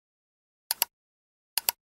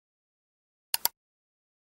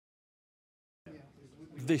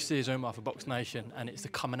This is Umar for BoxNation, and it's the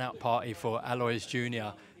coming out party for Aloys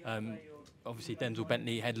Jr. Obviously, Denzel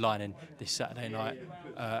Bentley headlining this Saturday night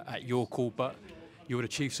at your call, but you're the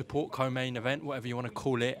chief support co-main event, whatever you want to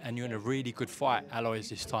call it, and you're in a really good fight, Aloys,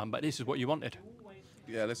 this time. But this is what you wanted.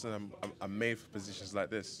 Yeah, listen, I'm made for positions like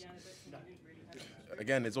this.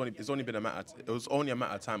 Again, it was only a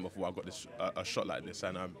matter of time before I got this a shot like this,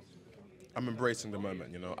 and I'm embracing the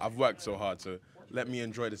moment. You know, I've worked so hard, so let me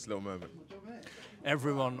enjoy this little moment.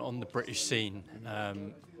 Everyone on the British scene,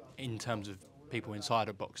 in terms of people inside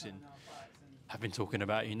of boxing, have been talking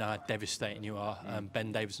about you know how devastating you are.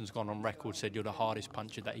 Ben Davison's gone on record, said you're the hardest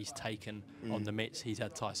puncher that he's taken on the mitts. He's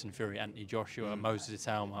had Tyson Fury, Anthony Joshua, Moses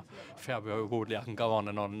Italma, Fabio Wardley. I can go on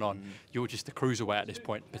and on and on. You're just a cruiserweight at this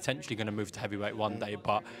point, potentially going to move to heavyweight one day.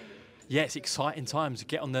 But yeah, it's exciting times.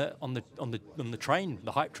 Get on the train,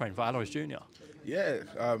 the hype train for Aloys Jr. Yeah,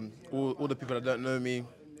 all the people that don't know me,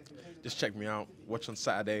 just check me out. Watch on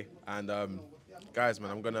Saturday, and guys,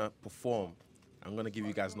 man, I'm gonna perform. I'm gonna give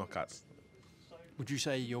you guys knockouts. Would you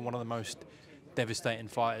say you're one of the most devastating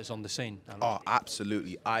fighters on the scene? Oh,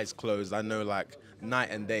 absolutely. Eyes closed. I know, like, night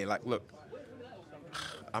and day. Like, look,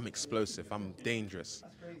 I'm explosive. I'm dangerous.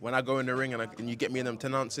 When I go in the ring and you get me in them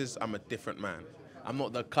 10 ounces, I'm a different man. I'm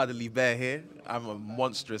not the cuddly bear here. I'm a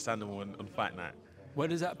monstrous animal on fight night. Where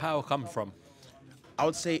does that power come from? I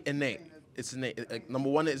would say innate. It's innate. Number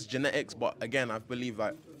one, it's genetics, but again, I believe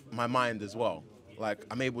like my mind as well. Like,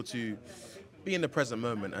 I'm able to be in the present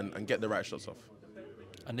moment and get the right shots off.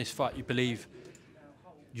 And this fight, you believe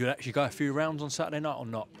you'll actually go a few rounds on Saturday night or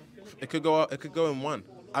not? It could go in one.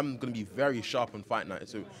 I'm gonna be very sharp on fight night.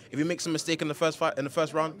 So if he makes a mistake in the first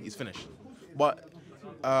round, he's finished. But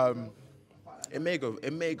it may go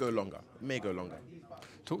longer. It may go longer.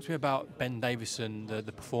 Talk to me about Ben Davison,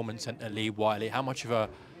 the performance centre, Lee Wiley. How much of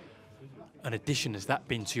an addition has that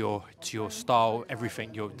been to your style,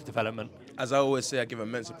 everything, your development? As I always say, I give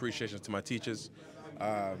immense appreciation to my teachers.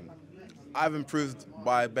 I've improved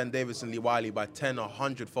by Ben Davis and Lee Wiley by 10 or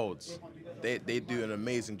 100 folds. They do an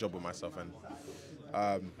amazing job with myself, and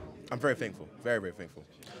I'm very thankful, very, very thankful.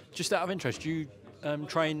 Just out of interest, do you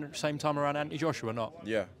train same time around Anthony Joshua or not?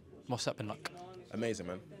 Yeah. What's that been like? Amazing,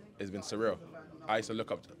 man. It's been surreal. I used to look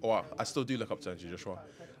up, I still do look up to Anthony Joshua.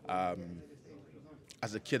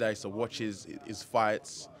 As a kid, I used to watch his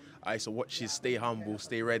fights. I used to watch his stay humble,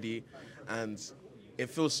 stay ready, and it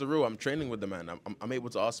feels surreal. I'm training with the man. I'm able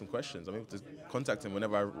to ask him questions. I'm able to contact him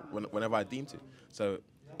whenever I deem to. So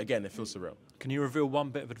again, it feels surreal. Can you reveal one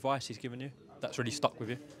bit of advice he's given you that's really stuck with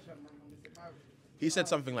you? He said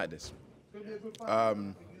something like this.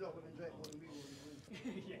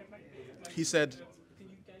 He said,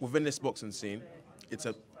 within this boxing scene, it's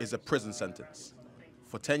a prison sentence.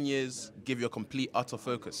 For 10 years, give your complete, utter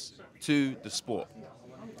focus to the sport,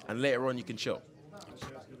 and later on you can chill.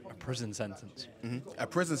 A prison sentence. A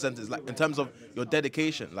prison sentence, like in terms of your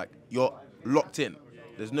dedication, like you're locked in.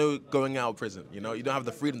 There's no going out of prison. You know, you don't have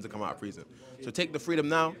the freedom to come out of prison. So take the freedom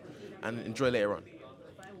now and enjoy later on.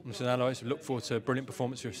 Listen, Aloys, we look forward to a brilliant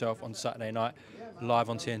performance for yourself on Saturday night, live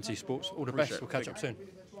on TNT Sports. All the best. We'll catch up soon.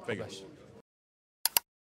 Thank you.